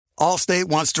Allstate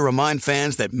wants to remind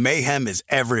fans that mayhem is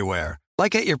everywhere,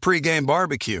 like at your pregame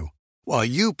barbecue. While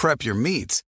you prep your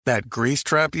meats, that grease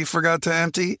trap you forgot to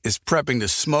empty is prepping to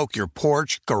smoke your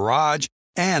porch, garage,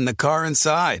 and the car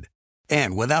inside.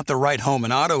 And without the right home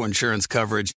and auto insurance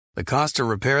coverage, the cost to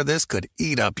repair this could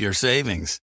eat up your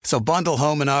savings. So bundle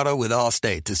home and auto with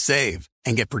Allstate to save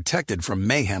and get protected from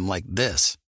mayhem like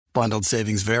this. Bundled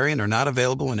savings vary and are not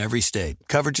available in every state.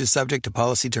 Coverage is subject to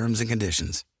policy terms and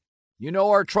conditions. You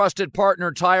know our trusted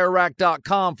partner,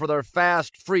 TireRack.com, for their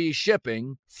fast, free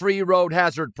shipping, free road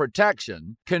hazard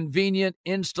protection, convenient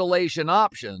installation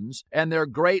options, and their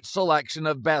great selection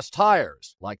of best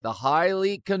tires, like the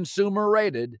highly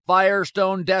consumer-rated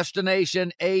Firestone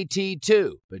Destination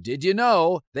AT2. But did you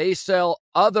know they sell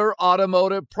other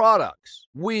automotive products?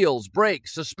 Wheels,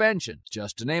 brakes, suspension,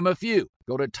 just to name a few.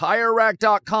 Go to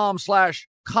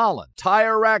TireRack.com/Colin.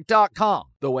 TireRack.com,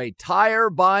 the way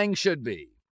tire buying should be.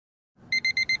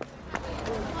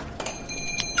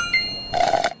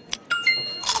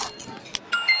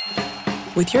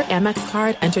 With your Amex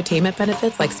card, entertainment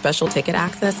benefits like special ticket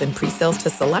access and pre-sales to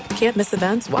select can't-miss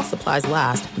events while supplies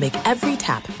last make every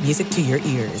tap music to your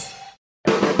ears.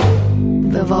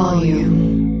 The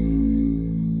volume.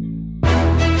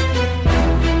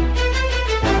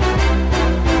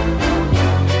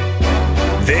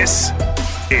 This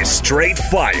is Straight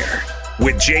Fire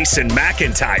with Jason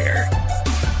McIntyre.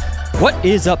 What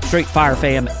is up, Straight Fire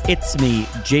fam? It's me,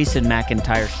 Jason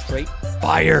McIntyre, Straight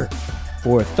Fire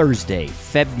for Thursday,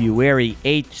 February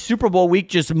 8th. Super Bowl week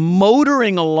just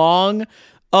motoring along.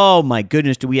 Oh my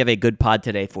goodness, do we have a good pod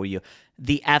today for you.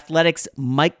 The Athletic's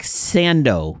Mike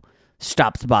Sando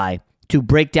stops by to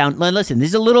break down. Listen, this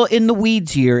is a little in the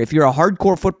weeds here. If you're a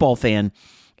hardcore football fan,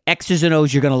 X's and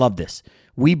O's, you're going to love this.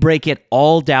 We break it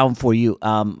all down for you.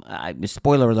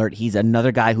 Spoiler alert, he's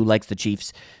another guy who likes the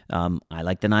Chiefs. I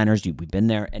like the Niners. We've been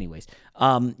there. Anyways, you're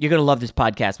going to love this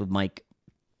podcast with Mike.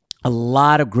 A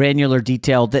lot of granular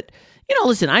detail that,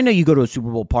 listen, I know you go to a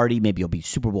Super Bowl party. Maybe you'll be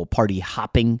Super Bowl party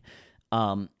hopping.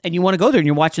 And you want to go there and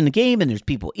you're watching the game and there's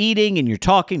people eating and you're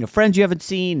talking to friends you haven't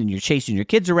seen and you're chasing your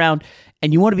kids around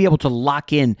and you want to be able to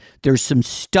lock in. There's some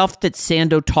stuff that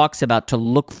Sando talks about to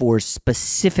look for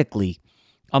specifically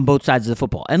on both sides of the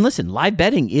football. And listen, live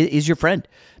betting is your friend.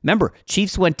 Remember,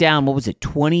 Chiefs went down,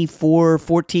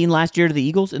 24-14 last year to the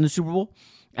Eagles in the Super Bowl?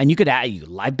 And you could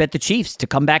live bet the Chiefs to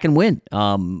come back and win.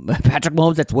 Patrick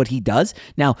Mahomes, that's what he does.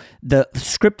 Now, the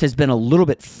script has been a little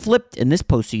bit flipped in this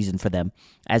postseason for them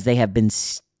as they have been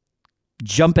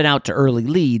jumping out to early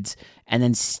leads and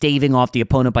then staving off the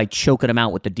opponent by choking them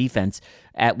out with the defense,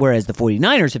 whereas the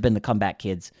 49ers have been the comeback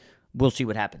kids. We'll see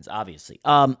what happens, obviously.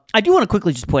 I do want to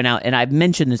quickly just point out, and I've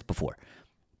mentioned this before,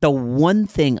 the one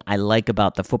thing I like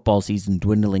about the football season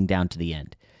dwindling down to the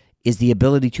end is the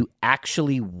ability to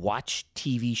actually watch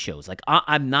TV shows. Like,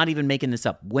 I'm not even making this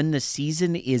up. When the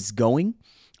season is going,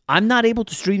 I'm not able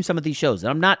to stream some of these shows. And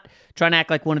I'm not trying to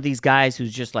act like one of these guys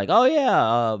who's just like, oh,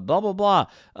 yeah, blah, blah, blah.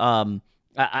 I'm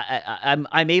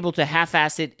able to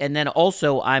half-ass it, and then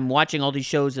also I'm watching all these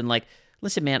shows and like,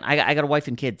 listen, man, I got a wife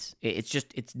and kids.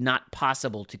 It's not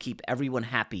possible to keep everyone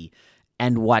happy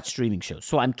and watch streaming shows.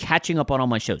 So I'm catching up on all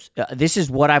my shows. This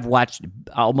is what I've watched,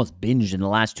 almost binged in the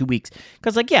last 2 weeks.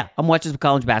 Because, I'm watching some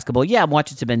college basketball. Yeah, I'm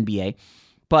watching some NBA.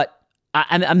 But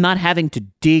I'm not having to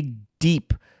dig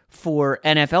deep for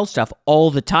NFL stuff all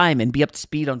the time and be up to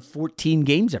speed on 14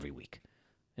 games every week.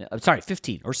 I'm sorry,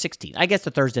 15 or 16. I guess the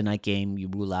Thursday night game you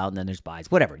rule out, and then there's buys.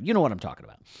 Whatever. You know what I'm talking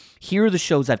about. Here are the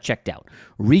shows I've checked out.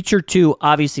 Reacher 2,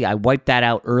 obviously, I wiped that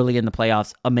out early in the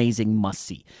playoffs. Amazing,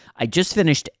 must-see. I just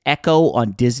finished Echo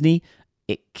on Disney.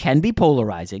 It can be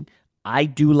polarizing. I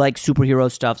do like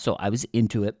superhero stuff, so I was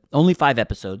into it. Only 5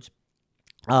 episodes.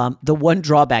 The one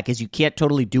drawback is you can't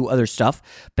totally do other stuff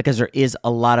because there is a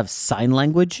lot of sign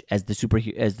language as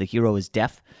the hero is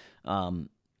deaf.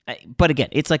 But again,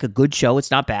 it's like a good show.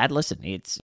 It's not bad. Listen,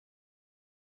 it's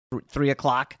 3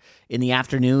 o'clock in the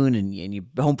afternoon and you're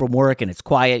home from work and it's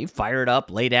quiet. You fire it up,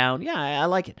 lay down. Yeah, I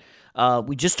like it.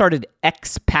 We just started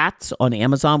Expats on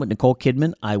Amazon with Nicole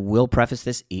Kidman. I will preface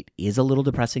this. It is a little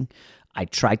depressing. I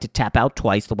tried to tap out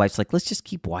twice. The wife's like, let's just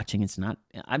keep watching. It's not,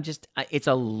 it's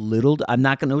a little, I'm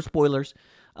not going to, no spoilers.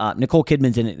 Nicole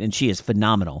Kidman's in it and she is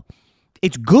phenomenal.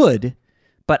 It's good,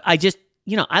 but I just,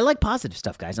 I like positive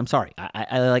stuff, guys. I'm sorry.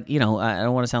 I like, I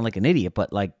don't want to sound like an idiot,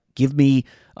 but like, give me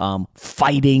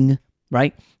fighting,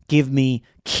 right? Give me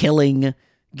killing.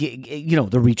 The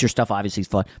Reacher stuff obviously is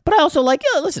fun. But I also like,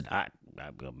 listen, I'm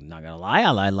not going to lie.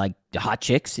 I like hot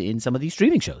chicks in some of these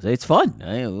streaming shows. It's fun.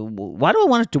 Why do I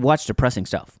want to watch depressing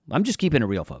stuff? I'm just keeping it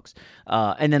real, folks.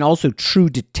 And then also True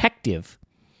Detective,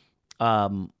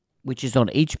 which is on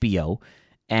HBO.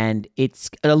 And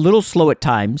it's a little slow at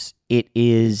times. It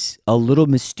is a little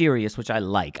mysterious, which I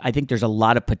like. I think there's a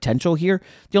lot of potential here.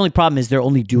 The only problem is they're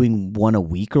only doing one a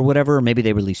week or whatever. Or maybe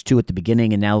they released 2 at the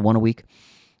beginning and now 1 a week.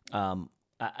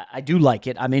 I do like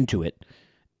it. I'm into it.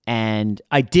 And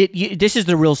this is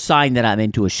the real sign that I'm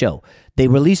into a show. They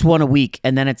release 1 a week,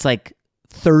 and then it's like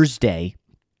Thursday,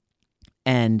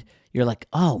 and you're like,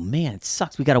 oh man, it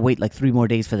sucks. We got to wait like 3 more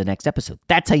days for the next episode.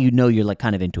 That's how you know you're like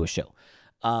kind of into a show.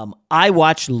 I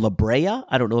watched La Brea.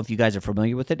 I don't know if you guys are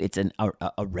familiar with it. It's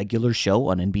a regular show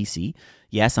on NBC.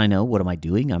 Yes, I know. What am I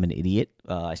doing? I'm an idiot.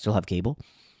 I still have cable.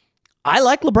 I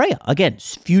like La Brea. Again,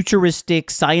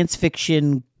 futuristic, science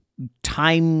fiction,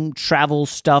 time travel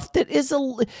stuff that is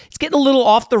it's getting a little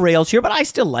off the rails here, but I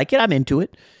still like it. I'm into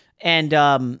it.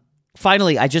 And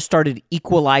finally, I just started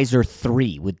Equalizer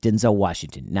 3 with Denzel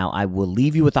Washington. Now, I will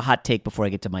leave you with a hot take before I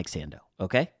get to Mike Sando,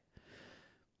 okay?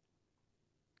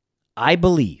 I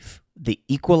believe the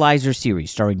Equalizer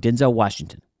series starring Denzel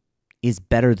Washington is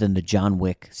better than the John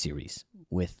Wick series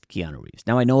with Keanu Reeves.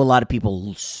 Now, I know a lot of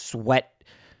people sweat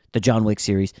the John Wick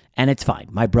series, and it's fine.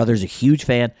 My brother's a huge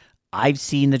fan. I've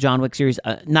seen the John Wick series,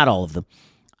 not all of them.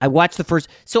 I watched the first.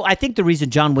 So I think the reason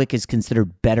John Wick is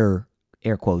considered better,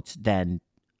 air quotes, than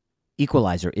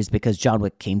Equalizer is because John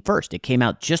Wick came first. It came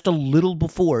out just a little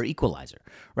before Equalizer,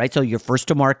 right? So you're first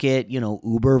to market,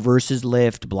 Uber versus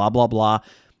Lyft, blah, blah, blah.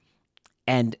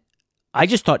 And I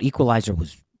just thought Equalizer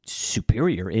was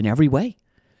superior in every way.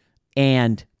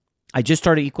 And I just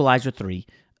started Equalizer 3.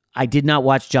 I did not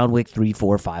watch John Wick 3,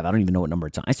 4, 5. I don't even know what number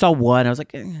it's on. I saw 1. I was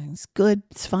like, it's good.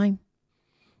 It's fine.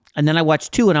 And then I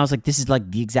watched 2, and I was like, this is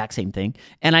like the exact same thing.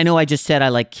 And I know I just said I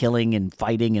like killing and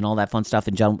fighting and all that fun stuff,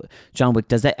 and John Wick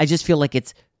does that. I just feel like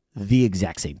it's the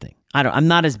exact same thing. I'm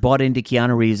not as bought into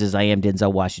Keanu Reeves as I am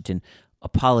Denzel Washington.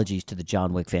 Apologies to the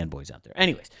John Wick fanboys out there.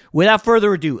 Anyways, without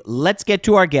further ado, let's get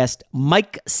to our guest,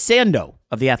 Mike Sando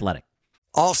of The Athletic.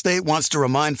 Allstate wants to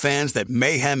remind fans that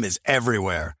mayhem is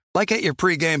everywhere, like at your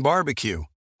pregame barbecue.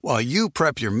 While you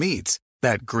prep your meats,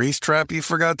 that grease trap you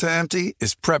forgot to empty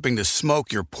is prepping to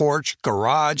smoke your porch,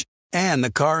 garage, and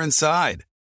the car inside.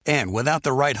 And without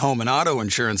the right home and auto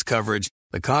insurance coverage,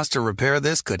 the cost to repair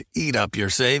this could eat up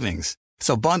your savings.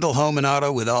 So bundle home and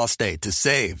auto with Allstate to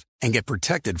save and get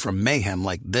protected from mayhem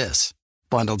like this.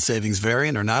 Bundled savings vary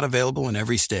and are not available in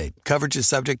every state. Coverage is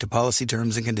subject to policy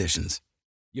terms and conditions.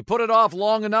 You put it off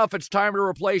long enough, it's time to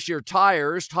replace your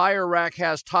tires. Tire Rack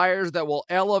has tires that will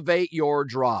elevate your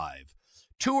drive.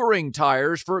 Touring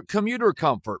tires for commuter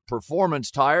comfort, performance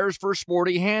tires for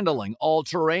sporty handling,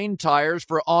 all-terrain tires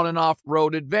for on- and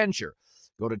off-road adventure.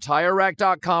 Go to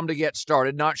TireRack.com to get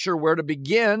started. Not sure where to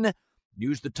begin?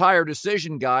 Use the Tire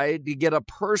Decision Guide to get a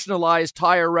personalized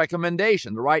tire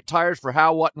recommendation, the right tires for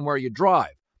how, what, and where you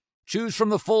drive. Choose from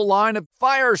the full line of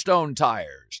Firestone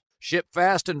tires. Ship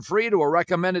fast and free to a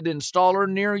recommended installer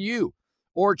near you.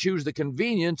 Or choose the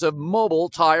convenience of mobile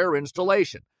tire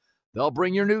installation. They'll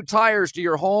bring your new tires to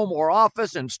your home or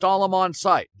office, install them on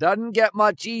site. Doesn't get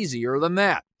much easier than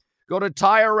that. Go to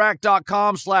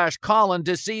TireRack.com/Colin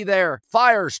to see their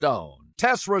Firestone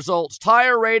test results,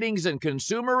 tire ratings, and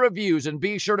consumer reviews, and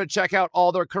be sure to check out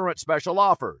all their current special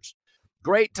offers.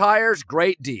 Great tires,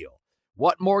 great deal.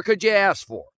 What more could you ask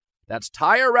for? That's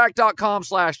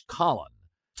TireRack.com/Colin.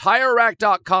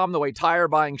 TireRack.com, the way tire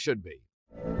buying should be.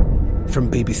 From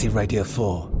BBC Radio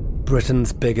 4,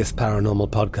 Britain's biggest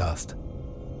paranormal podcast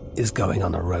is going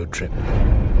on a road trip.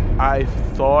 I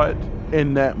thought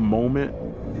in that moment,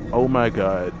 oh my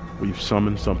God, we've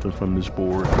summoned something from this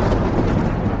board.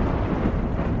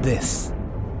 This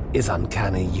is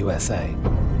Uncanny USA.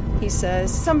 He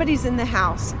says, somebody's in the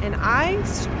house, and I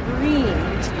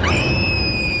screamed.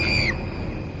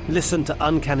 Listen to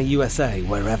Uncanny USA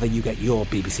wherever you get your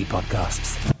BBC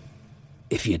podcasts,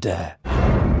 if you dare.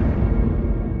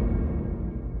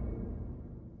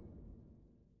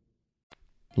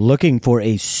 Looking for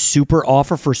a super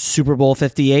offer for Super Bowl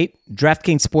 58?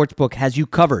 DraftKings Sportsbook has you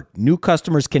covered. New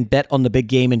customers can bet on the big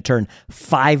game and turn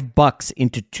 $5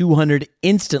 into $200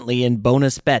 instantly in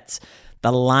bonus bets.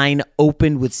 The line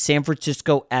opened with San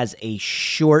Francisco as a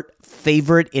short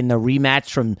favorite in the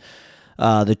rematch from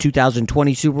the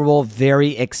 2020 Super Bowl.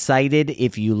 Very excited.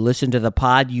 If you listen to the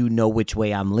pod, you know which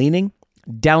way I'm leaning.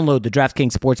 Download the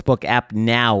DraftKings Sportsbook app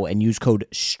now and use code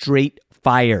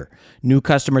STRAIGhtFIRE. New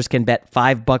customers can bet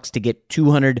 $5 to get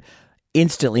 $200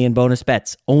 instantly in bonus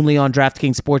bets. Only on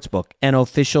DraftKings Sportsbook, an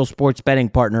official sports betting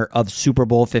partner of Super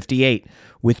Bowl 58.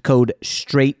 With code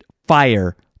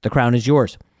STRAIGhtFIRE, the crown is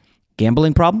yours.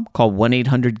 Gambling problem? Call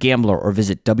 1-800-GAMBLER or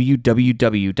visit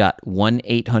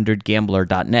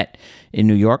www.1800gambler.net. In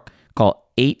New York,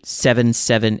 call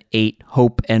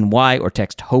 877-8-HOPE-NY or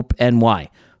text HOPE-NY.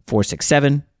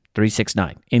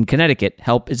 467-369. In Connecticut,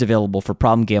 help is available for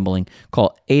problem gambling.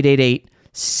 Call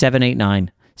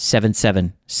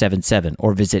 888-789-7777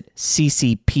 or visit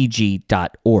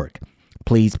ccpg.org.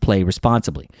 Please play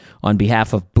responsibly. On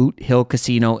behalf of Boot Hill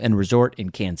Casino and Resort in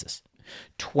Kansas.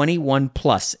 21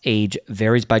 plus age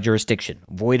varies by jurisdiction.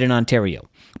 Void in Ontario.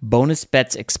 Bonus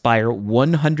bets expire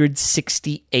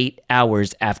 168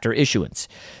 hours after issuance.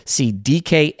 See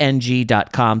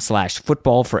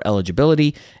dkng.com/football for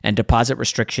eligibility and deposit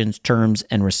restrictions, terms,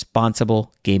 and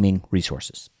responsible gaming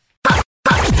resources.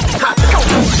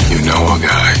 You know a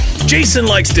guy. Jason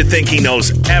likes to think he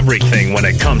knows everything when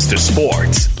it comes to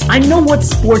sports. I know what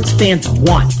sports fans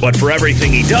want. But for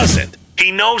everything he doesn't, he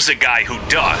knows a guy who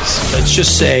does. Let's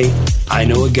just say I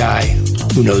know a guy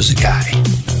who knows a guy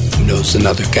who knows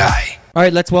another guy. All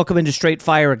right, let's welcome into Straight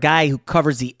Fire a guy who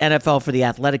covers the NFL for The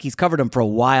Athletic. He's covered him for a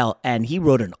while, and he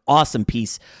wrote an awesome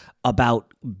piece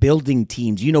about building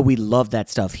teams. You know we love that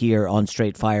stuff here on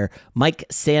Straight Fire. Mike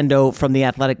Sando from The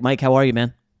Athletic. Mike, how are you,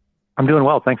 man? I'm doing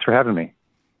well. Thanks for having me.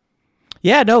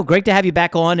 Yeah, no, great to have you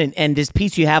back on, and this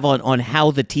piece you have on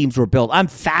how the teams were built. I'm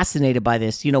fascinated by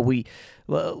this. You know, we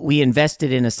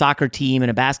invested in a soccer team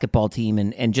and a basketball team,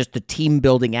 and just the team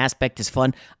building aspect is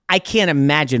fun. I can't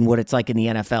imagine what it's like in the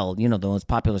NFL, you know, the most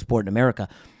popular sport in America.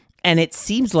 And it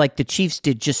seems like the Chiefs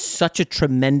did just such a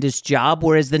tremendous job,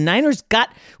 whereas the Niners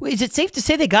is it safe to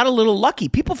say they got a little lucky?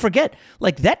 People forget,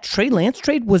 like that Trey Lance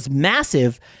trade was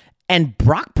massive, and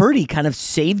Brock Purdy kind of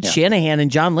saved Shanahan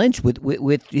and John Lynch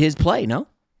with his play, no?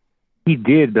 He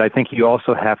did, but I think you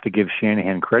also have to give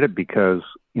Shanahan credit because,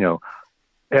 you know,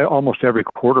 almost every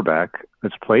quarterback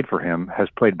that's played for him has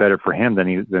played better for him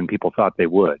than people thought they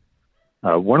would.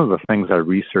 One of the things I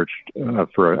researched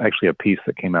for actually a piece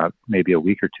that came out maybe a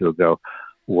week or two ago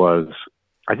was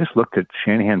I just looked at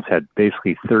Shanahan's had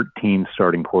basically 13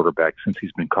 starting quarterbacks since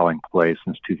he's been calling plays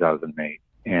since 2008,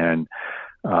 and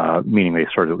meaning they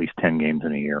started at least 10 games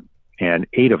in a year. And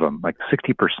 8 of them, like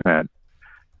 60%,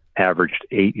 averaged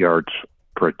 8 yards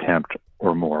per attempt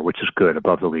or more, which is good,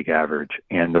 above the league average.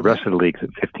 And the rest of the league's at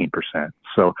 15%.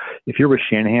 So if you're with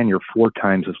Shanahan, you're 4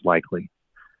 times as likely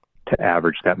to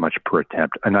average that much per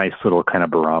attempt. A nice little kind of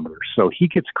barometer. So he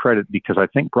gets credit because I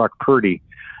think Brock Purdy,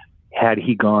 had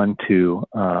he gone to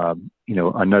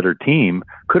another team,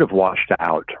 could have washed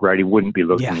out, right? He wouldn't be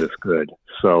looking this good.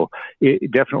 So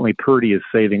definitely Purdy is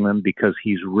saving them because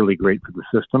he's really great for the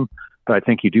system. But I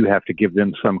think you do have to give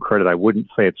them some credit. I wouldn't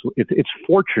say it's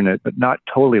fortunate, but not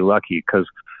totally lucky because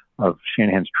of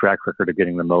Shanahan's track record of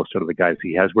getting the most out of the guys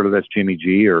he has, whether that's Jimmy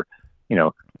G or,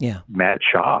 Matt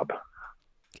Schaub.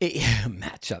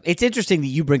 Matchup. It's interesting that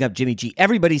you bring up Jimmy G.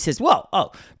 Everybody says,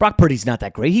 Brock Purdy's not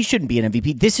that great. He shouldn't be an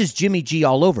MVP. This is Jimmy G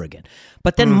all over again.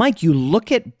 But then, Mike, you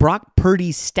look at Brock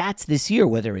Purdy's stats this year,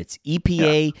 whether it's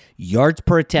EPA, yards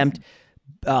per attempt,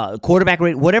 quarterback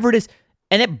rate, whatever it is,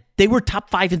 and they were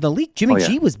top 5 in the league. Jimmy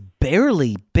G was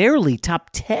barely top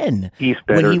 10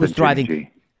 when he was thriving. Jimmy G.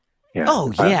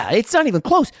 Yeah. It's not even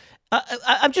close.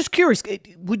 I'm just curious,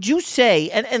 would you say,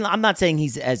 and I'm not saying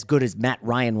he's as good as Matt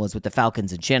Ryan was with the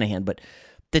Falcons and Shanahan, but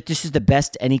that this is the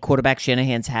best any quarterback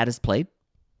Shanahan's had has played?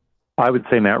 I would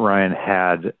say Matt Ryan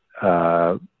had,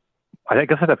 I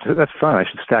guess that's fine. I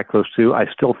should stack those two. I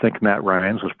still think Matt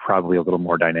Ryan's was probably a little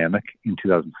more dynamic in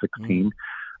 2016.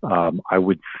 I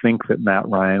would think that Matt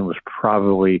Ryan was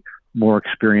probably more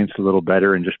experienced, a little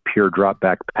better in just pure drop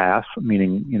back pass,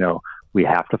 meaning, we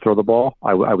have to throw the ball.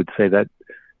 I would say that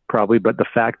probably, but the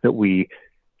fact that we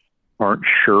aren't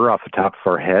sure off the top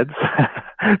of our heads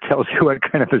tells you what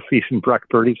kind of a season Brock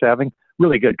Purdy's having.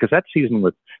 Really good, because that season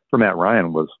for Matt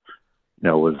Ryan was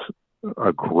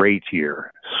a great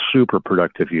year, super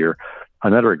productive year.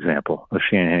 Another example of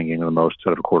Shanahan getting the most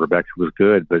out of a quarterback who was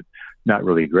good, but not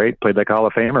really great. Played like a Hall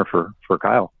of Famer for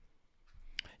Kyle.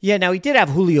 Yeah, now he did have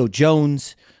Julio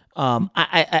Jones.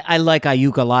 I like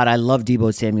Ayuk a lot. I love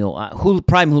Deebo Samuel.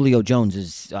 Prime Julio Jones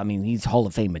he's Hall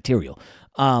of Fame material.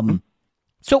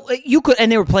 So you could, and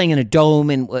they were playing in a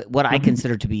dome in what I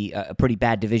consider to be a pretty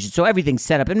bad division. So everything's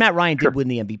set up, and Matt Ryan did win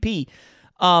the MVP.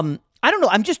 I don't know.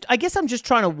 I guess I'm just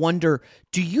trying to wonder,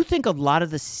 do you think a lot of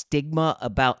the stigma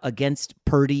against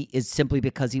Purdy is simply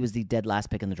because he was the dead last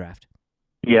pick in the draft?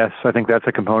 Yes, I think that's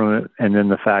a component. And then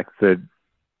the fact that,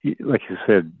 like you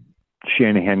said,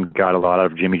 Shanahan got a lot out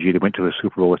of Jimmy G. They went to a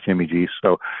Super Bowl with Jimmy G.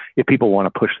 So if people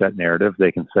want to push that narrative,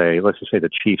 they can say, let's just say the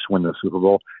Chiefs win the Super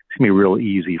Bowl. It's going to be real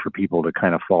easy for people to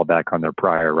kind of fall back on their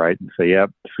prior, right? And say,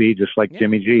 see, just like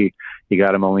Jimmy G, he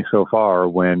got him only so far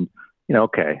when,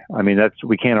 okay. I mean,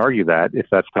 we can't argue that if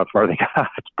that's how far they got.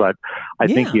 But I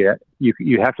think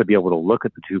you have to be able to look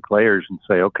at the two players and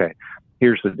say, okay,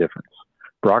 here's the difference.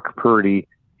 Brock Purdy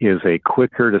is a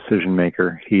quicker decision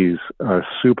maker. He's a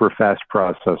super fast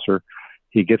processor.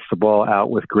 He gets the ball out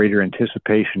with greater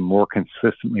anticipation more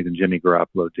consistently than Jimmy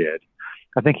Garoppolo did.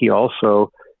 I think he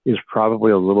also is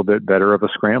probably a little bit better of a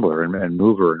scrambler and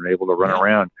mover and able to run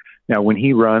around. Now, when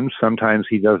he runs, sometimes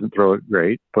he doesn't throw it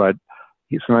great, but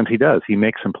sometimes he does. He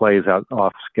makes some plays out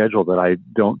off schedule that I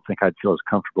don't think I'd feel as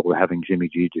comfortable with having Jimmy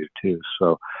G do too.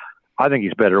 So I think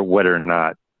he's better whether or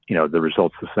not, the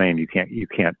result's the same. You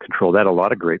can't control that. A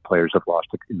lot of great players have lost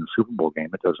in the Super Bowl game.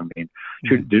 It doesn't mean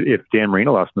if Dan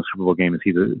Marino lost in the Super Bowl game, is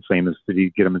he the same as, did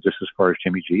he get him just as far as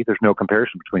Jimmy G? There's no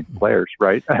comparison between the players,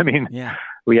 right? I mean,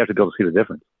 we have to be able to see the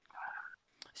difference.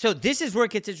 So this is where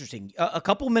it gets interesting. A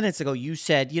couple minutes ago, you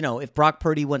said, if Brock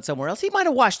Purdy went somewhere else, he might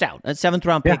have washed out. A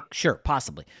 7th-round pick, sure,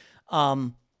 possibly. This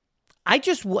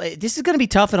is going to be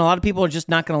tough, and a lot of people are just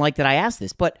not going to like that I asked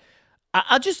this, but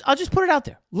I'll just put it out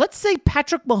there. Let's say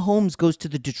Patrick Mahomes goes to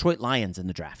the Detroit Lions in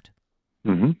the draft.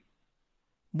 Mm-hmm.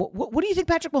 What do you think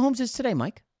Patrick Mahomes is today,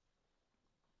 Mike?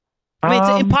 I mean, it's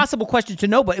an impossible question to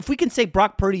know, but if we can say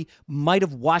Brock Purdy might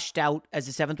have washed out as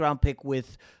a 7th-round pick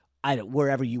with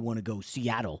wherever you want to go,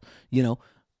 Seattle,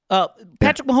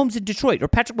 Patrick Mahomes in Detroit or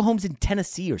Patrick Mahomes in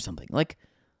Tennessee or something. Like,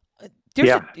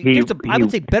 I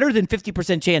would say better than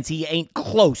 50% chance he ain't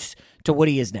close to what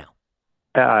he is now.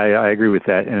 I agree with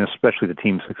that, and especially the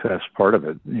team success part of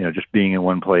it. Just being in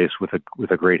one place with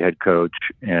a great head coach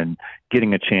and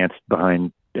getting a chance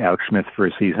behind Alex Smith for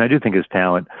a season. I do think his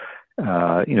talent,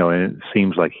 and it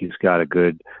seems like he's got a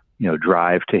good,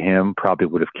 drive to him. Probably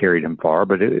would have carried him far,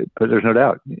 but there's no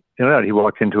doubt. He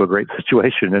walked into a great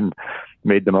situation and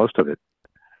made the most of it.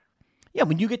 Yeah,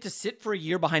 when you get to sit for a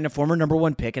year behind a former number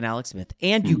 1 pick in Alex Smith,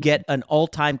 and you get an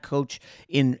all-time coach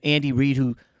in Andy Reid,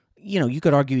 who, you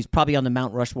could argue he's probably on the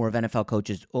Mount Rushmore of NFL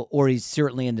coaches, or he's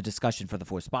certainly in the discussion for the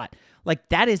 4th spot. Like,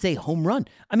 that is a home run.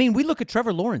 I mean, we look at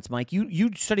Trevor Lawrence, Mike.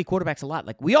 You study quarterbacks a lot.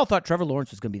 Like, we all thought Trevor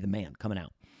Lawrence was going to be the man coming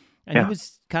out. And he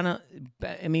was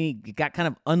he got kind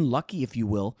of unlucky, if you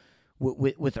will,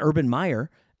 with Urban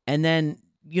Meyer. And then,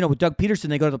 with Doug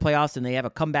Peterson, they go to the playoffs and they have a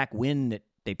comeback win that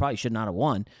they probably should not have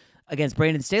won against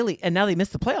Brandon Staley. And now they miss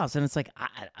the playoffs. And it's like,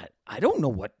 I don't know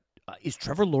what. Is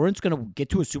Trevor Lawrence going to get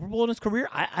to a Super Bowl in his career?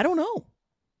 I don't know.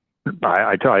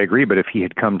 I agree, but if he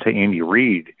had come to Andy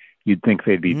Reid, you'd think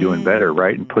they'd be doing better,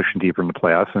 right, and pushing deeper in the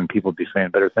playoffs, and people would be saying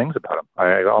better things about him.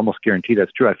 I almost guarantee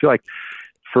that's true. I feel like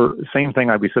for the same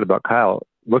thing we said about Kyle,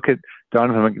 look at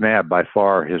Donovan McNabb, by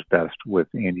far his best with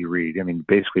Andy Reid. I mean,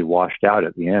 basically washed out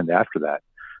at the end after that,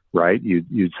 right?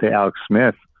 You'd say Alex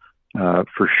Smith,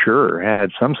 for sure,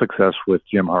 had some success with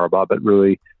Jim Harbaugh, but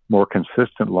really more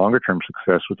consistent, longer-term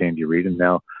success with Andy Reid, and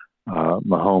now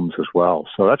Mahomes as well.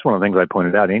 So that's one of the things I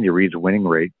pointed out. Andy Reid's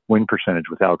win percentage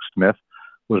with Alex Smith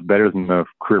was better than the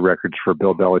career records for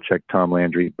Bill Belichick, Tom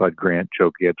Landry, Bud Grant,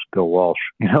 Joe Gibbs, Bill Walsh.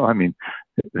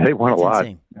 They won a lot.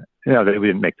 Insane. They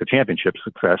didn't make the championship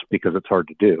success because it's hard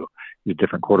to do. He's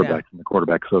different quarterbacks than the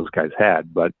quarterbacks those guys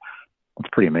had, but it's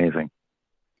pretty amazing.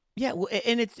 Yeah,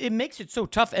 and it makes it so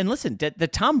tough. And listen, the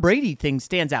Tom Brady thing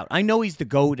stands out. I know he's the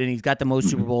GOAT and he's got the most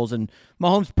Super Bowls, and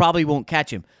Mahomes probably won't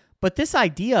catch him. But this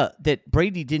idea that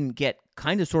Brady didn't get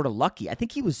kind of sort of lucky, I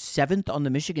think he was 7th on the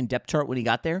Michigan depth chart when he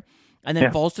got there, and then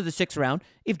falls to the 6th round.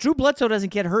 If Drew Bledsoe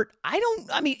doesn't get hurt,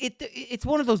 it's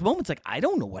one of those moments like, I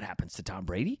don't know what happens to Tom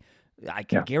Brady. I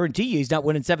can guarantee you he's not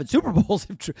winning 7 Super Bowls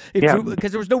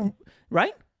because there was no,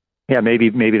 right? Yeah, maybe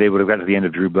they would have got to the end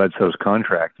of Drew Bledsoe's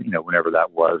contract, whenever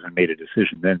that was, and made a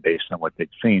decision then based on what they'd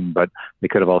seen, but they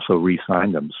could have also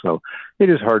re-signed him. So it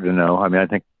is hard to know. I mean, I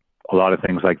think a lot of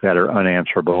things like that are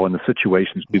unanswerable, and the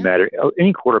situations do matter.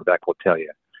 Any quarterback will tell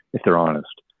you, if they're honest.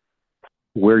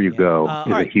 Where you go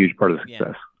is a huge part of the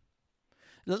success.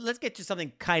 Let's get to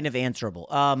something kind of answerable.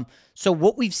 So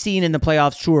what we've seen in the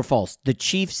playoffs, true or false, the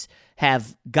Chiefs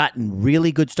have gotten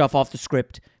really good stuff off the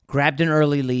script, grabbed an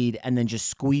early lead, and then just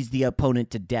squeezed the opponent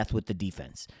to death with the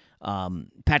defense.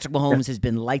 Patrick Mahomes has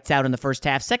been lights out in the first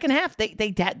half. Second half, they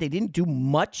didn't do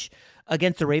much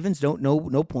against the Ravens.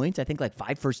 No points. I think like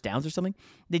 5 first downs or something.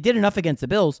 They did enough against the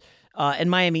Bills. And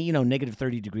Miami, negative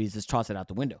 30 degrees, just toss it out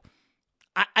the window.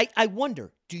 I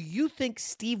wonder, do you think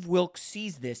Steve Wilks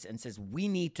sees this and says, we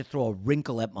need to throw a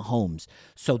wrinkle at Mahomes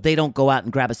so they don't go out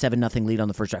and grab a 7-0 lead on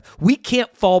the first drive? We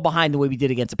can't fall behind the way we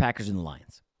did against the Packers and the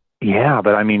Lions. Yeah,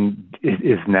 but I mean,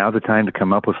 is now the time to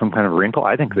come up with some kind of wrinkle?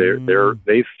 I think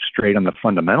they've strayed on the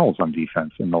fundamentals on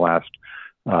defense in the last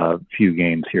few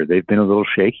games here. They've been a little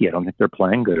shaky. I don't think they're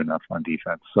playing good enough on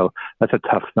defense. So that's a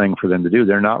tough thing for them to do.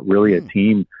 They're not really a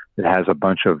team that has a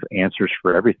bunch of answers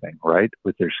for everything, right,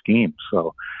 with their scheme.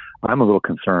 So I'm a little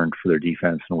concerned for their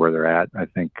defense and where they're at. I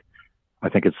think I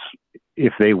think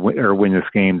if they win this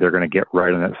game, they're going to get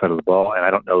right on that side of the ball, and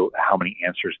I don't know how many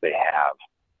answers they have.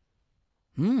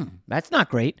 That's not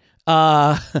great.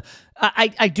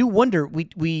 I do wonder.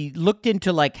 We looked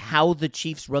into like how the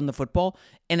Chiefs run the football,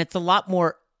 and it's a lot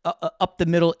more up the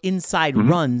middle inside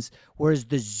runs, whereas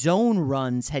the zone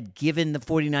runs had given the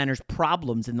 49ers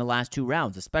problems in the last two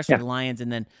rounds, especially the Lions,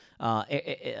 and then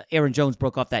Aaron Jones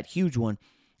broke off that huge one.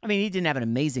 I mean, he didn't have an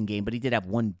amazing game, but he did have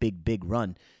one big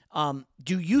run.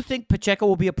 Do you think Pacheco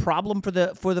will be a problem for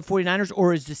the 49ers,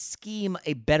 or is the scheme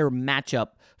a better matchup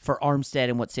for Armstead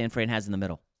and what San Fran has in the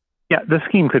middle? Yeah, the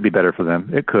scheme could be better for them.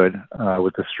 It could,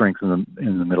 with the strength in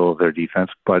the middle of their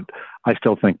defense. But I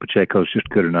still think Pacheco is just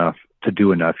good enough to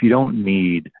do enough. You don't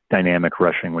need dynamic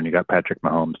rushing when you got Patrick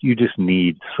Mahomes. You just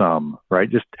need some, right?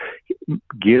 Just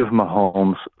give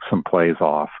Mahomes some plays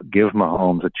off. Give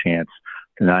Mahomes a chance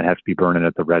to not have to be burning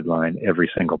at the red line every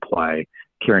single play,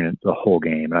 carrying it the whole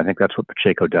game. And I think that's what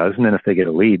Pacheco does. And then if they get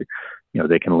a lead,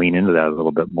 they can lean into that a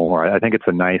little bit more. I think it's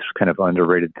a nice kind of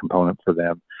underrated component for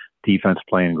them. Defense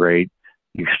playing great.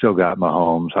 You've still got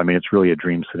Mahomes. I mean, it's really a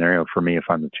dream scenario for me if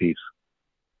I'm the Chiefs.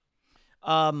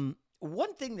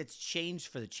 One thing that's changed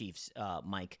for the Chiefs,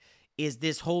 Mike, is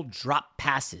this whole drop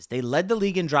passes. They led the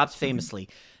league in drops famously.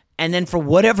 And then for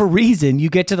whatever reason,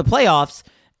 you get to the playoffs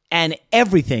and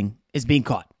everything is being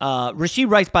caught. Rashee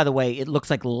Rice, by the way, it looks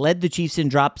like led the Chiefs in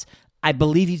drops. I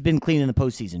believe he's been clean in the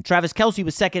postseason. Travis Kelce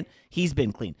was second. He's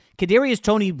been clean. Kadarius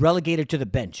Toney relegated to the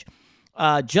bench.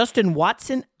 Justin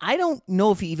Watson, I don't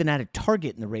know if he even had a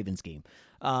target in the Ravens game.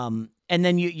 And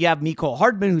then you have Mecole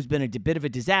Hardman, who's been a bit of a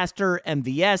disaster,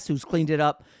 MVS, who's cleaned it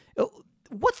up.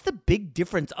 What's the big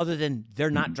difference other than they're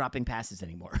not dropping passes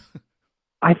anymore?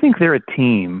 I think they're a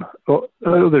team. Well,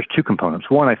 there's two components.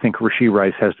 One, I think Rashee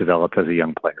Rice has developed as a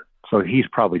young player. So he's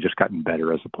probably just gotten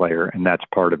better as a player, and that's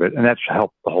part of it. And that's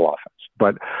helped the whole offense.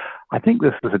 But I think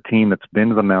this is a team that's been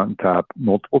to the mountaintop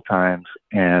multiple times,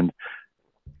 and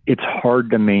it's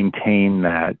hard to maintain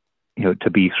that, to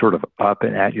be sort of up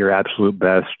and at your absolute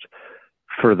best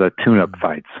for the tune-up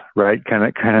fights, right? Kind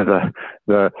of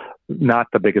the not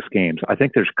the biggest games. I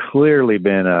think there's clearly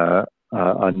been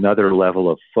another level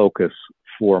of focus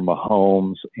for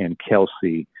Mahomes and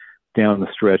Kelce down the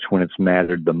stretch when it's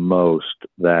mattered the most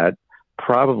that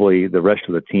probably the rest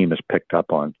of the team has picked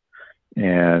up on.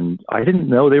 And I didn't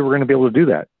know they were going to be able to do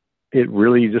that. It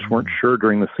really just weren't sure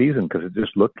during the season because it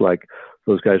just looked like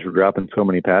those guys were dropping so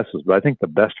many passes. But I think the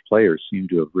best players seem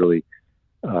to have really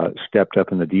stepped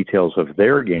up in the details of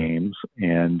their games,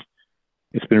 and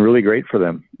it's been really great for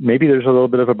them. Maybe there's a little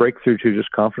bit of a breakthrough too,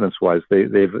 just confidence-wise.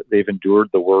 They've endured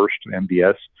the worst.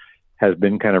 MBS has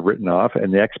been kind of written off,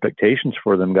 and the expectations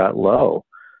for them got low.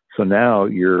 So now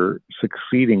you're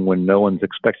succeeding when no one's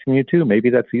expecting you to. Maybe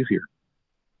that's easier.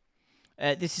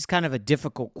 This is kind of a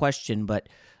difficult question, but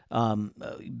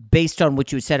based on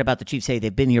what you said about the Chiefs, hey,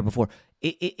 they've been here before,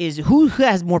 is who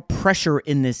has more pressure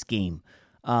in this game?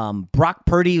 Brock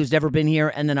Purdy, who's never been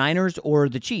here, and the Niners, or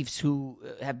the Chiefs, who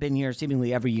have been here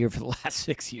seemingly every year for the last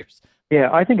 6 years? Yeah,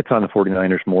 I think it's on the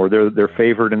 49ers more. They're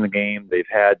favored in the game. They've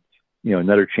had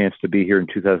another chance to be here in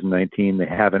 2019. They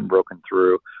haven't broken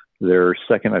through. They're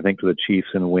second, I think, to the Chiefs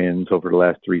in wins over the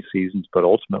last 3 seasons. But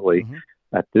ultimately,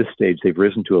 at this stage, they've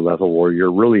risen to a level where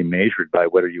you're really measured by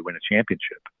whether you win a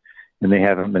championship. And they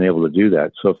haven't been able to do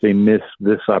that. So if they miss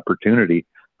this opportunity,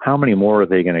 how many more are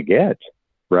they going to get,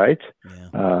 right,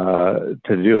 to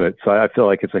do it? So I feel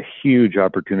like it's a huge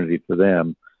opportunity for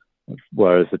them.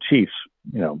 Whereas the Chiefs,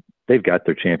 they've got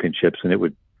their championships, and it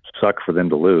would suck for them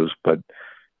to lose, but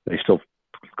they still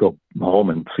go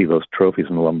home and see those trophies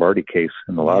in the Lombardi case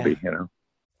in the lobby,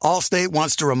 Allstate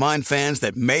wants to remind fans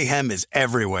that mayhem is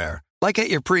everywhere, like at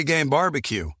your pregame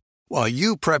barbecue. While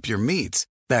you prep your meats,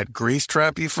 that grease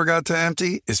trap you forgot to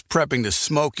empty is prepping to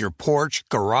smoke your porch,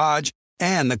 garage,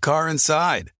 and the car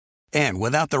inside. And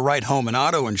without the right home and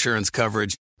auto insurance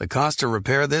coverage, the cost to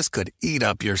repair this could eat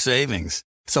up your savings.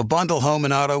 So bundle home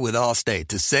and auto with Allstate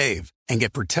to save and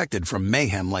get protected from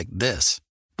mayhem like this.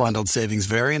 Bundled savings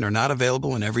vary and are not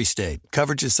available in every state.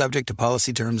 Coverage is subject to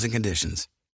policy terms and conditions.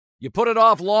 You put it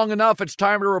off long enough, it's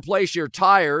time to replace your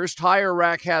tires. Tire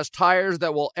Rack has tires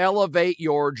that will elevate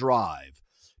your drive.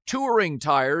 Touring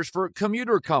tires for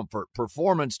commuter comfort,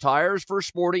 performance tires for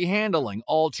sporty handling,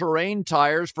 all-terrain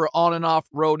tires for on- and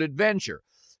off-road adventure.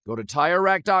 Go to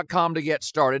TireRack.com to get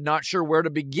started. Not sure where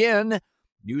to begin?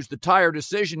 Use the Tire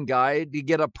Decision Guide to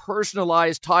get a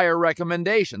personalized tire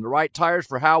recommendation, the right tires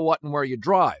for how, what, and where you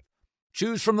drive.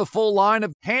 Choose from the full line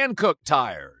of hand-cooked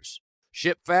tires.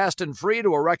 Ship fast and free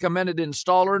to a recommended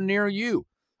installer near you.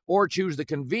 Or choose the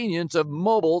convenience of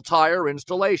mobile tire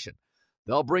installation.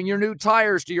 They'll bring your new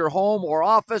tires to your home or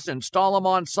office, install them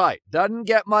on site. Doesn't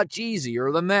get much easier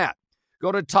than that.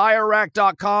 Go to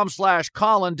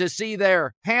TireRack.com/Colin to see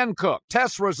their hand-cooked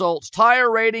test results, tire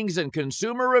ratings, and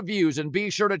consumer reviews, and be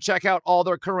sure to check out all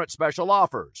their current special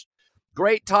offers.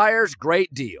 Great tires,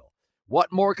 great deal.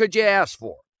 What more could you ask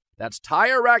for? That's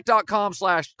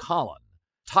TireRack.com/Colin.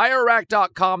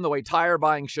 TireRack.com, the way tire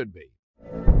buying should be.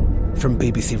 From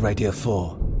BBC Radio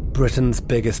 4, Britain's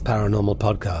biggest paranormal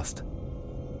podcast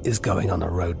is going on a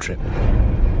road trip.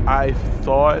 I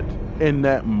thought in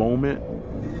that moment,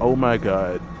 oh my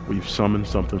God, we've summoned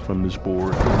something from this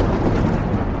board.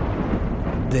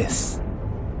 This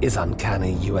is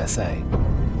Uncanny USA.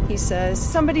 He says,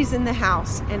 somebody's in the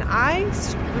house, and I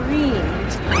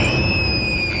screamed.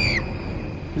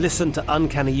 Listen to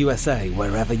Uncanny USA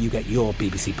wherever you get your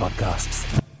BBC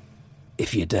podcasts,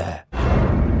 if you dare.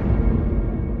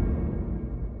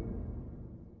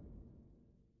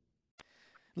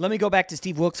 Let me go back to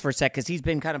Steve Wilks for a sec, because he's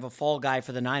been kind of a fall guy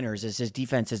for the Niners as his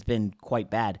defense has been quite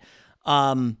bad.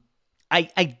 I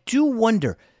do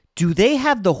wonder, do they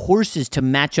have the horses to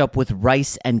match up with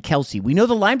Rice and Kelsey? We know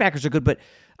the linebackers are good, but,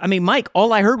 I mean, Mike,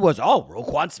 all I heard was,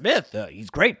 Roquan Smith, he's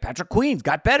great. Patrick Queen's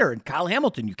got better. And Kyle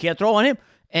Hamilton, you can't throw on him.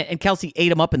 And Kelsey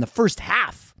ate him up in the first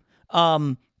half.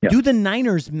 Do the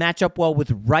Niners match up well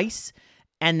with Rice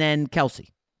and then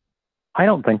Kelsey? I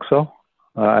don't think so.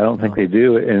 I don't think they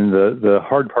do. And the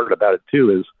hard part about it,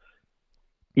 too, is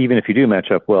even if you do match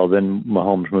up well, then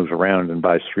Mahomes moves around and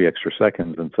buys 3 extra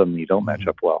seconds, and suddenly you don't match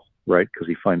up well, right? Because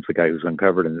he finds the guy who's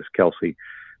uncovered, and this Kelsey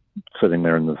sitting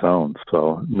there in the zone.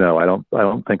 So, no, I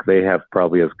don't think they have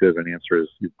probably as good of an answer as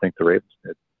you'd think the Ravens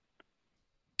did.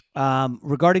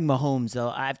 Regarding Mahomes,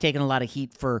 I've taken a lot of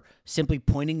heat for simply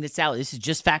pointing this out. This is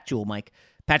just factual, Mike.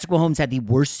 Patrick Mahomes had the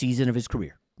worst season of his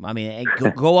career. I mean,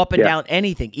 go up and down,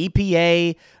 anything.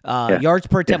 EPA, yards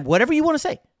per attempt, whatever you want to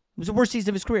say. It was the worst season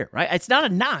of his career, right? It's not a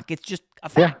knock. It's just a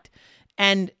fact.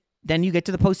 And then you get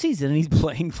to the postseason, and he's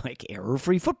playing like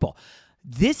error-free football.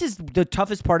 This is the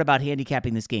toughest part about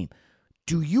handicapping this game.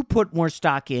 Do you put more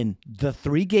stock in the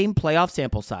 3-game playoff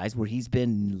sample size where he's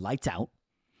been lights out,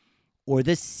 or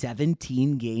the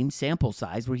 17-game sample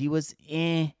size where he was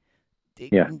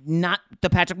not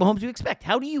the Patrick Mahomes you expect?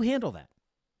 How do you handle that?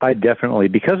 I definitely,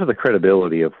 because of the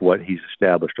credibility of what he's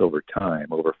established over time,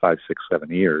 over 5, 6,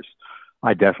 7 years,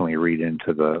 I definitely read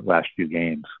into the last few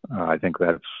games. I think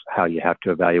that's how you have to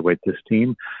evaluate this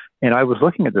team. And I was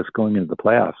looking at this going into the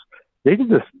playoffs. They did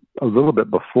this a little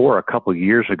bit before, a couple of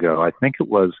years ago. I think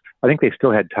they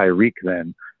still had Tyreek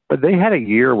then, but they had a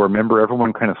year where, remember,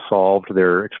 everyone kind of solved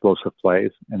their explosive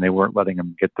plays, and they weren't letting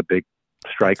them get the big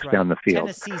strikes down the field.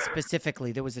 Tennessee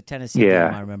specifically. There was a Tennessee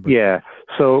game, I remember. Yeah.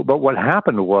 So, but what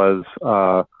happened was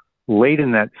late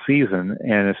in that season,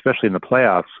 and especially in the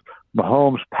playoffs,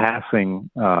 Mahomes' passing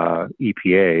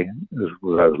EPA, is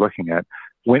what I was looking at,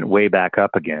 went way back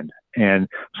up again. And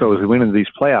so as we went into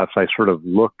these playoffs, I sort of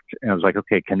looked and I was like,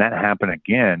 okay, can that happen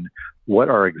again? What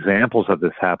are examples of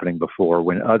this happening before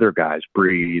when other guys,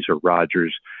 Breeze or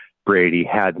Rodgers, Brady,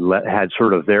 had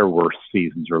sort of their worst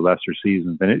seasons or lesser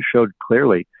seasons? And it showed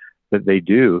clearly that they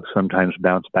do sometimes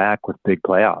bounce back with big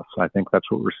playoffs. I think that's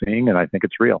what we're seeing, and I think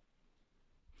it's real.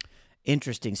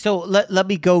 Interesting. So let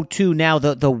me go to now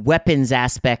the weapons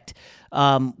aspect.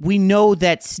 We know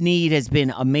that Snead has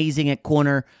been amazing at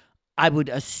corner. I would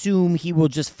assume he will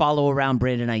just follow around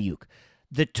Brandon Ayuk.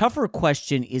 The tougher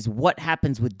question is what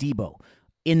happens with Debo.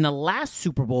 In the last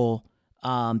Super Bowl,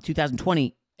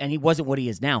 2020, and he wasn't what he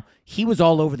is now, he was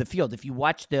all over the field. If you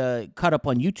watch the cut up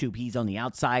on YouTube, he's on the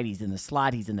outside, he's in the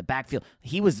slot, he's in the backfield.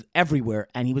 He was everywhere,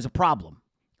 and he was a problem.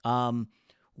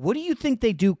 What do you think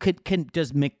they do?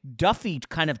 Does McDuffie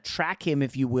kind of track him,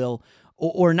 if you will,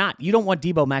 or not? You don't want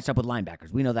Debo matched up with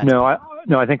linebackers. We know that.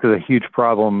 No, I think there's a huge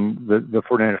problem that the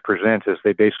 49ers present is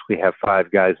they basically have 5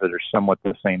 guys that are somewhat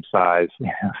the same size,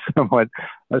 somewhat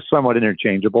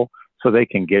interchangeable, so they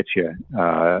can get you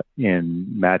in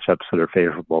matchups that are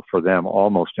favorable for them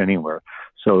almost anywhere.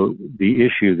 So the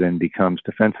issue then becomes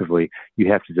defensively,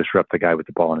 you have to disrupt the guy with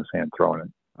the ball in his hand throwing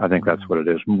it. I think that's what it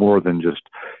is, more than just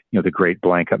the great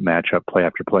blanket matchup play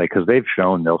after play, because they've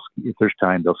shown if there's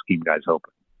time, they'll scheme guys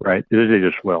open, right? They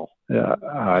just will.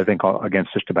 I think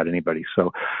against just about anybody.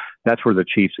 So that's where the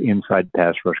Chiefs' inside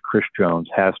pass rush, Chris Jones,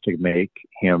 has to make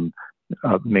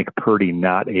Purdy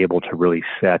not able to really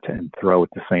set and throw at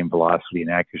the same velocity and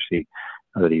accuracy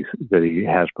that he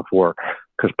has before.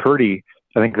 Because Purdy,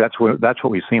 I think that's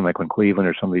what we've seen. Like when Cleveland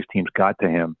or some of these teams got to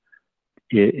him,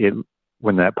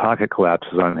 when that pocket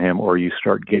collapses on him, or you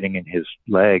start getting in his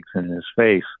legs and in his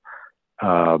face,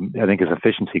 I think his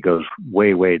efficiency goes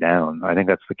way, way down. I think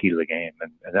that's the key to the game.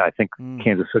 And I think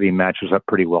Kansas City matches up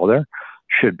pretty well there.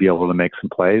 Should be able to make some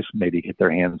plays, maybe get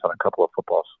their hands on a couple of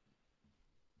footballs.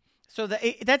 So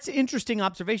that's an interesting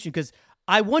observation, because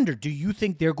I wonder, do you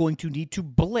think they're going to need to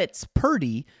blitz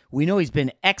Purdy? We know he's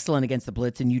been excellent against the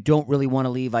blitz, and you don't really want to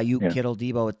leave Ayuk, Kittle,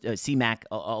 Debo, C-Mac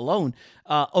alone.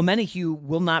 Omenihu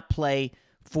will not play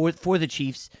for the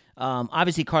Chiefs.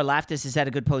 Obviously, Karlaftis has had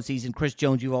a good postseason. Chris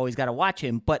Jones, you've always got to watch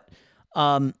him. But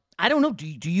I don't know.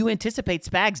 Do you anticipate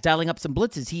Spags dialing up some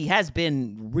blitzes? He has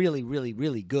been really, really,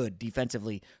 really good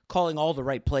defensively, calling all the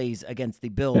right plays against the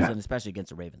Bills and especially against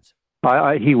the Ravens.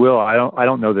 He will. I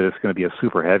don't know that it's going to be a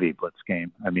super heavy blitz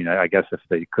game. I mean, I guess if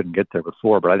they couldn't get there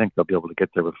before, but I think they'll be able to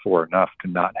get there before enough to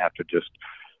not have to just,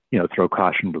 throw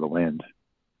caution to the wind.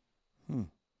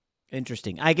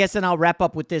 Interesting. I guess, and I'll wrap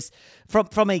up with this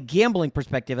from a gambling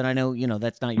perspective, and I know,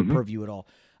 that's not your purview at all.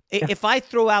 If I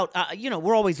throw out,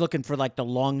 we're always looking for like the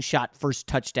long shot first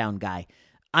touchdown guy.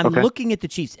 I'm looking at the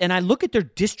Chiefs, and I look at their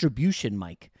distribution,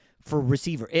 Mike, for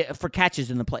receiver, for catches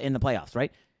in the playoffs,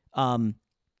 right?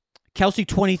 Kelsey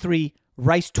 23,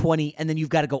 Rice 20, and then you've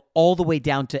got to go all the way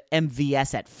down to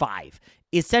MVS at 5.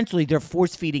 Essentially, they're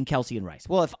force-feeding Kelsey and Rice.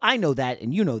 Well, if I know that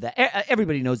and you know that,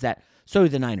 everybody knows that, so do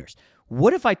the Niners.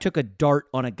 What if I took a dart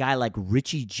on a guy like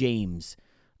Richie James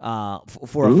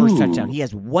for a first touchdown? He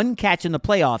has one catch in the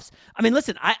playoffs. I mean,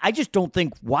 listen, I just don't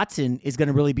think Watson is going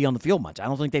to really be on the field much. I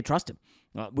don't think they trust him.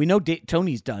 We know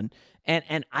Tony's done,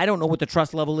 and I don't know what the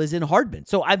trust level is in Hardman.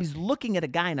 So I was looking at a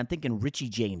guy, and I'm thinking Richie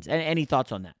James. Any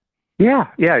thoughts on that? Yeah,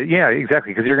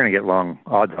 exactly, because you're going to get long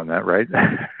odds on that, right?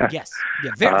 Yes.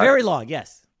 Yeah, very long,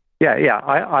 yes. Yeah.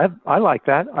 I like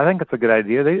that. I think it's a good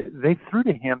idea. They threw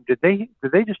to him. Did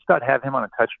they just about have him on a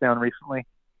touchdown recently,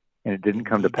 and it didn't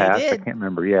come to pass? I can't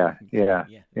remember. Yeah.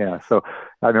 So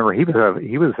I remember he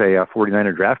was a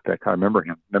 49er draft pick. I remember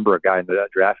him. Remember a guy in the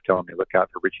draft telling me, "Look out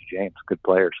for Richie James, good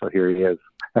player." So here he is.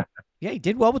 Yeah, he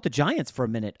did well with the Giants for a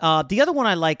minute. The other one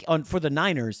I like for the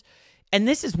Niners, and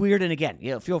this is weird, and again,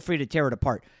 feel free to tear it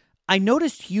apart. I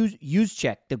noticed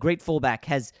Juszczyk, the great fullback,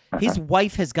 his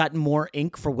wife has gotten more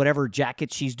ink for whatever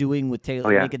jacket she's doing with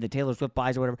making the Taylor Swift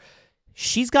buys or whatever.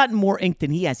 She's gotten more ink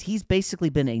than he has. He's basically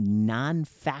been a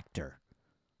non-factor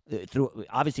through,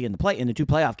 obviously, in the two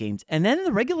playoff games, and then in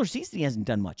the regular season he hasn't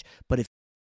done much. But if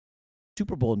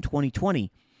Super Bowl in 2020,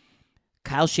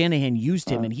 Kyle Shanahan used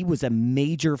him, and he was a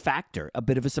major factor, a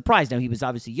bit of a surprise. Now he was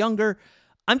obviously younger.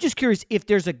 I'm just curious if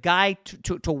there's a guy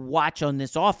to watch on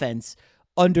this offense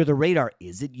under the radar.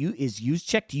 Is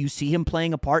Juszczyk? Do you see him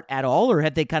playing a part at all, or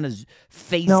have they kind of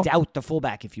phased out the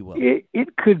fullback, if you will?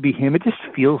 It could be him. It just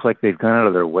feels like they've gone out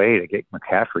of their way to get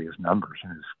McCaffrey his numbers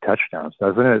and his touchdowns,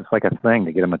 doesn't it? It's like a thing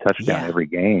to get him a touchdown every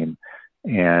game,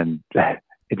 and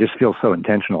it just feels so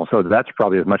intentional. So that's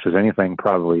probably, as much as anything,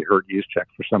 probably hurt Juszczyk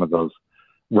for some of those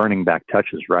running back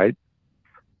touches, right?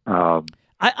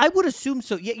 I would assume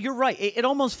so. Yeah, you're right. It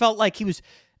almost felt like he was,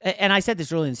 and I said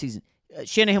this early in the season,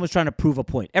 Shanahan was trying to prove a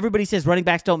point. Everybody says running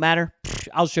backs don't matter.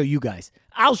 I'll show you guys.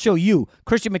 I'll show you.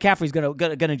 Christian McCaffrey's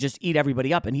gonna just eat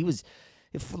everybody up, and he was,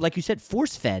 like you said,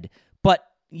 force fed. But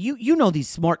you know these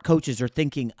smart coaches are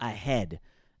thinking ahead,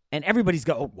 and everybody's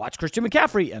watch Christian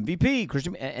McCaffrey,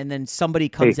 MVP, and then somebody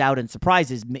comes out and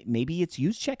surprises. Maybe it's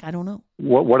Juszczyk. I don't know.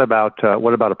 What about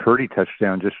a Purdy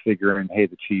touchdown? Just figuring, hey,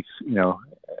 the Chiefs,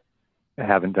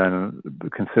 haven't done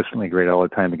consistently great all the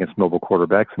time against mobile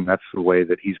quarterbacks, and that's the way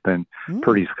that he's been.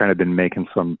 Purdy's kind of been making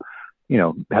some,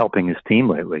 helping his team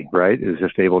lately, right? Is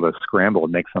just able to scramble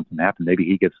and make something happen. Maybe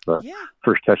he gets the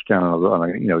first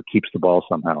touchdown, keeps the ball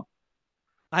somehow.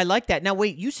 I like that. Now,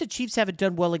 wait, you said Chiefs haven't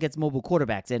done well against mobile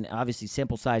quarterbacks, and obviously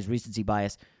sample size, recency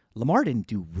bias. Lamar didn't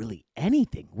do really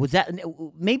anything. Was that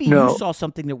maybe you saw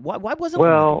something that why wasn't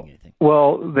Lamar doing anything?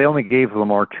 Well, they only gave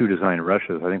Lamar 2 designed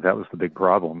rushes. I think that was the big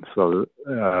problem. So,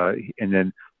 and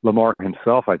then Lamar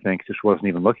himself, I think, just wasn't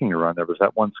even looking to run. There was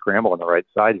that one scramble on the right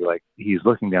side. He's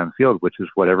looking downfield, which is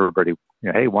what everybody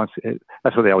wants.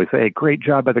 That's what they always say. Hey, great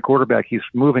job by the quarterback. He's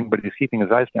moving, but he's keeping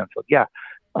his eyes downfield. Yeah,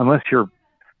 unless you're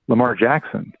Lamar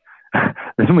Jackson.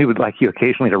 Then we would like you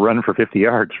occasionally to run for 50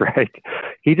 yards, right?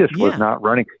 He just was not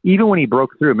running. Even when he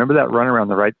broke through, remember that run around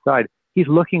the right side? He's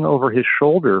looking over his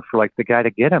shoulder for the guy to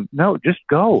get him. No, just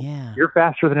go. Yeah. You're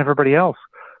faster than everybody else.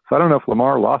 So I don't know if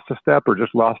Lamar lost a step or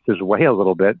just lost his way a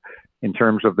little bit in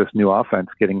terms of this new offense,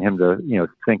 getting him to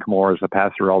think more as a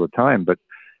passer all the time. But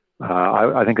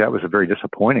I think that was very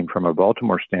disappointing from a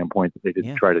Baltimore standpoint that they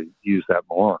didn't try to use that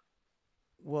more.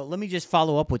 Well, let me just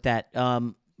follow up with that.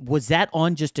 Was that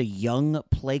on just a young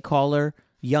play caller,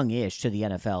 young-ish to the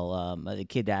NFL, the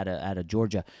kid out of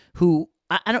Georgia, who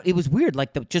I don't. It was weird.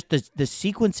 Like the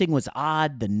sequencing was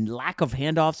odd. The lack of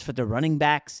handoffs for the running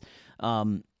backs,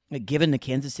 given the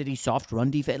Kansas City soft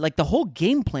run defense, like the whole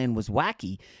game plan was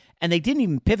wacky, and they didn't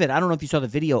even pivot. I don't know if you saw the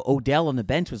video. Odell on the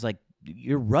bench was like,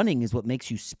 "Your running is what makes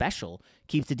you special.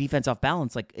 Keeps the defense off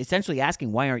balance." Like essentially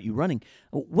asking, "Why aren't you running?"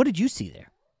 What did you see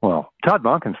there? Well, Todd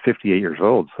Monken's 58 years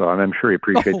old, so I'm sure he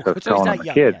appreciates us calling him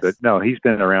a kid. Yes. But no, he's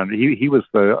been around. He was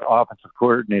the offensive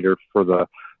coordinator for the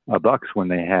Bucks when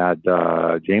they had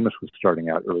Jameis was starting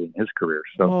out early in his career.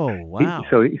 So, wow.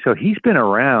 So he's been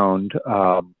around.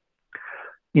 John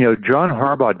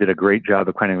Harbaugh did a great job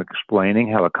of kind of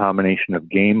explaining how a combination of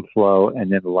game flow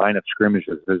and then the line of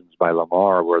scrimmages by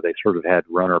Lamar, where they sort of had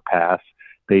run or pass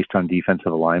based on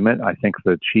defensive alignment. I think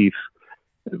the Chiefs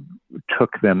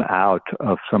took them out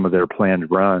of some of their planned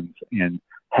runs and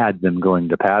had them going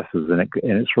to passes, and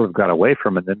it sort of got away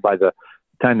from it. And then by the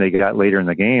time they got later in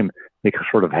the game, they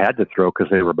sort of had to throw because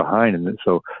they were behind. And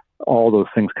so all those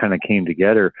things kind of came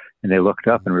together, and they looked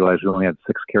up and realized we only had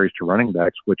 6 carries to running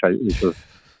backs, which I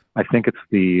think it's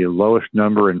the lowest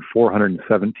number in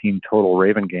 417 total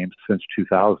Raven games since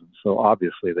 2000. So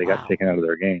obviously they got taken out of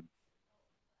their game.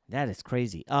 That is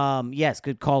crazy. Yes,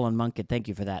 good call on Monken. Thank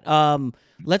you for that.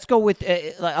 Let's go with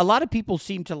a lot of people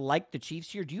seem to like the Chiefs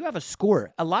here. Do you have a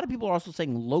score? A lot of people are also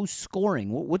saying low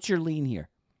scoring. What's your lean here?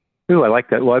 Ooh, I like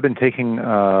that. Well, I've been taking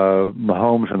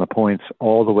Mahomes and the points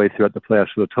all the way throughout the playoffs.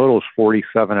 So the total is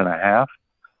 47.5.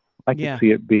 I could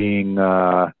see it being.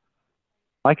 I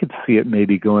could see it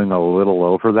maybe going a little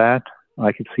over that.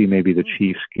 I could see maybe the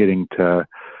Chiefs getting to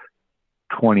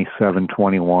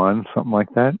 27-21, something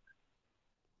like that.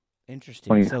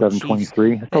 Interesting.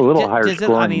 27-23. It's a little higher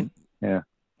scoring. Yeah.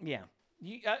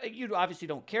 You obviously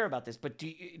don't care about this, but do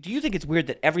you think it's weird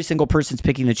that every single person's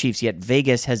picking the Chiefs, yet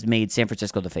Vegas has made San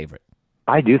Francisco the favorite?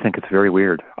 I do think it's very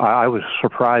weird. I was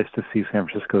surprised to see San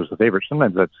Francisco as the favorite.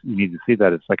 Sometimes you need to see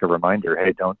that. It's like a reminder,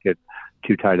 hey, don't get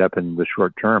too tied up in the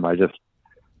short term. I just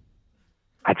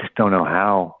don't know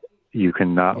how you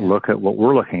can not look at what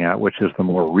we're looking at, which is the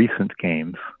more recent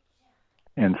games,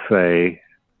 and say,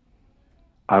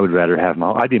 I would rather have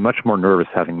I'd be much more nervous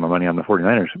having my money on the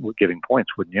 49ers giving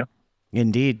points, wouldn't you?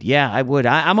 Indeed. Yeah, I would.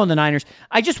 I'm on the Niners.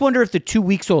 I just wonder if the 2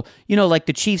 weeks will, like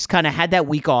the Chiefs kind of had that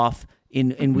week off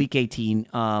in week 18.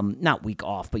 Not week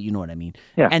off, but you know what I mean.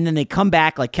 Yeah. And then they come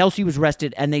back, like Kelsey was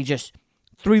rested, and they just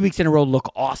 3 weeks in a row look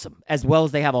awesome, as well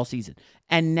as they have all season.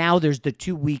 And now there's the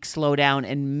 2 week slowdown,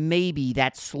 and maybe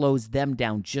that slows them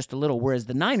down just a little, whereas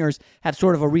the Niners have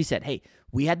sort of a reset. Hey,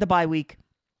 we had the bye week.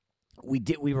 We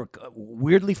were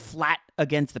weirdly flat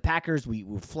against the Packers. We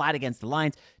were flat against the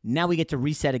Lions. Now we get to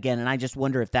reset again, and I just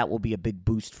wonder if that will be a big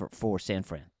boost for San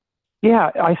Fran. Yeah,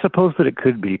 I suppose that it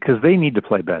could be because they need to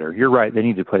play better. You're right, they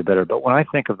need to play better. But when I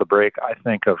think of the break, I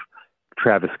think of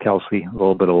Travis Kelce, a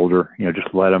little bit older.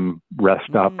 Just let him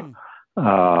rest up.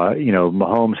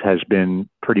 Mahomes has been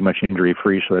pretty much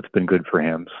injury-free, so that's been good for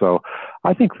him. So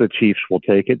I think the Chiefs will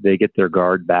take it. They get their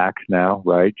guard back now,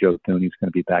 right? Joe Thuney's going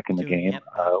to be back in the game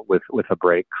with a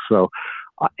break. So,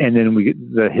 and then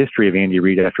the history of Andy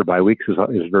Reid after bye weeks is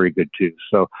very good too.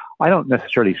 So I don't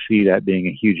necessarily see that being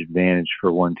a huge advantage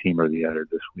for one team or the other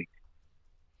this week.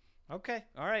 Okay.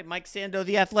 All right. Mike Sando,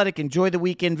 The Athletic. Enjoy the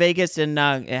week in Vegas and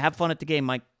have fun at the game,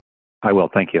 Mike. I will.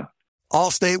 Thank you.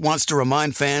 Allstate wants to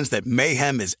remind fans that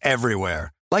mayhem is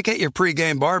everywhere, like at your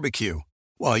pregame barbecue.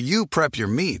 While you prep your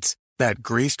meats, that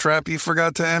grease trap you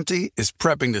forgot to empty is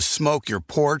prepping to smoke your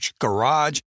porch,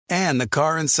 garage, and the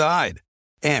car inside.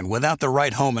 And without the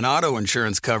right home and auto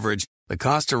insurance coverage, the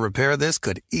cost to repair this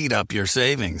could eat up your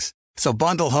savings. So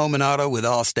bundle home and auto with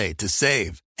Allstate to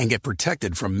save and get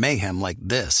protected from mayhem like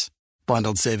this.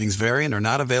 Bundled savings vary and are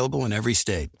not available in every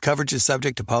state. Coverage is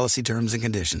subject to policy terms and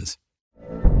conditions.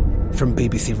 From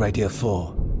BBC Radio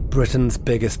 4, Britain's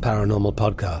biggest paranormal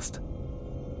podcast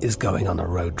is going on a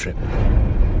road trip.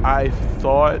 I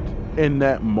thought in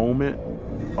that moment,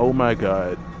 oh my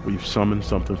God, we've summoned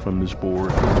something from this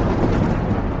board.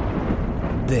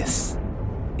 This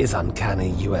is Uncanny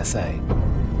USA.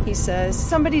 He says,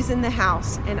 somebody's in the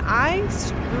house, and I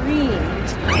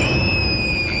screamed.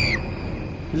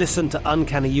 Listen to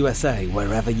Uncanny USA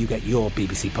wherever you get your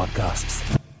BBC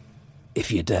podcasts,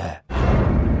 if you dare.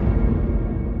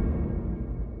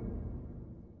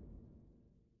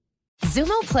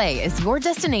 Xumo Play is your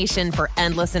destination for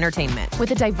endless entertainment.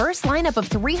 With a diverse lineup of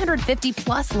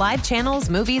 350-plus live channels,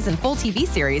 movies, and full TV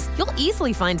series, you'll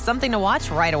easily find something to watch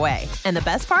right away. And the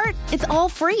best part? It's all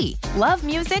free. Love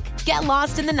music? Get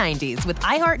lost in the 90s with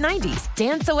iHeart 90s,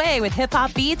 dance away with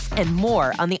hip-hop beats, and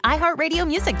more on the iHeartRadio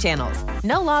music channels.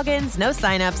 No logins, no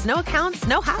signups, no accounts,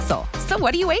 no hassle. So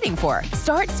what are you waiting for?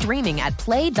 Start streaming at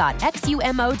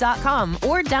play.xumo.com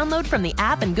or download from the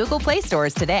app and Google Play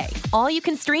stores today. All you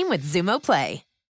can stream with Xumo Play.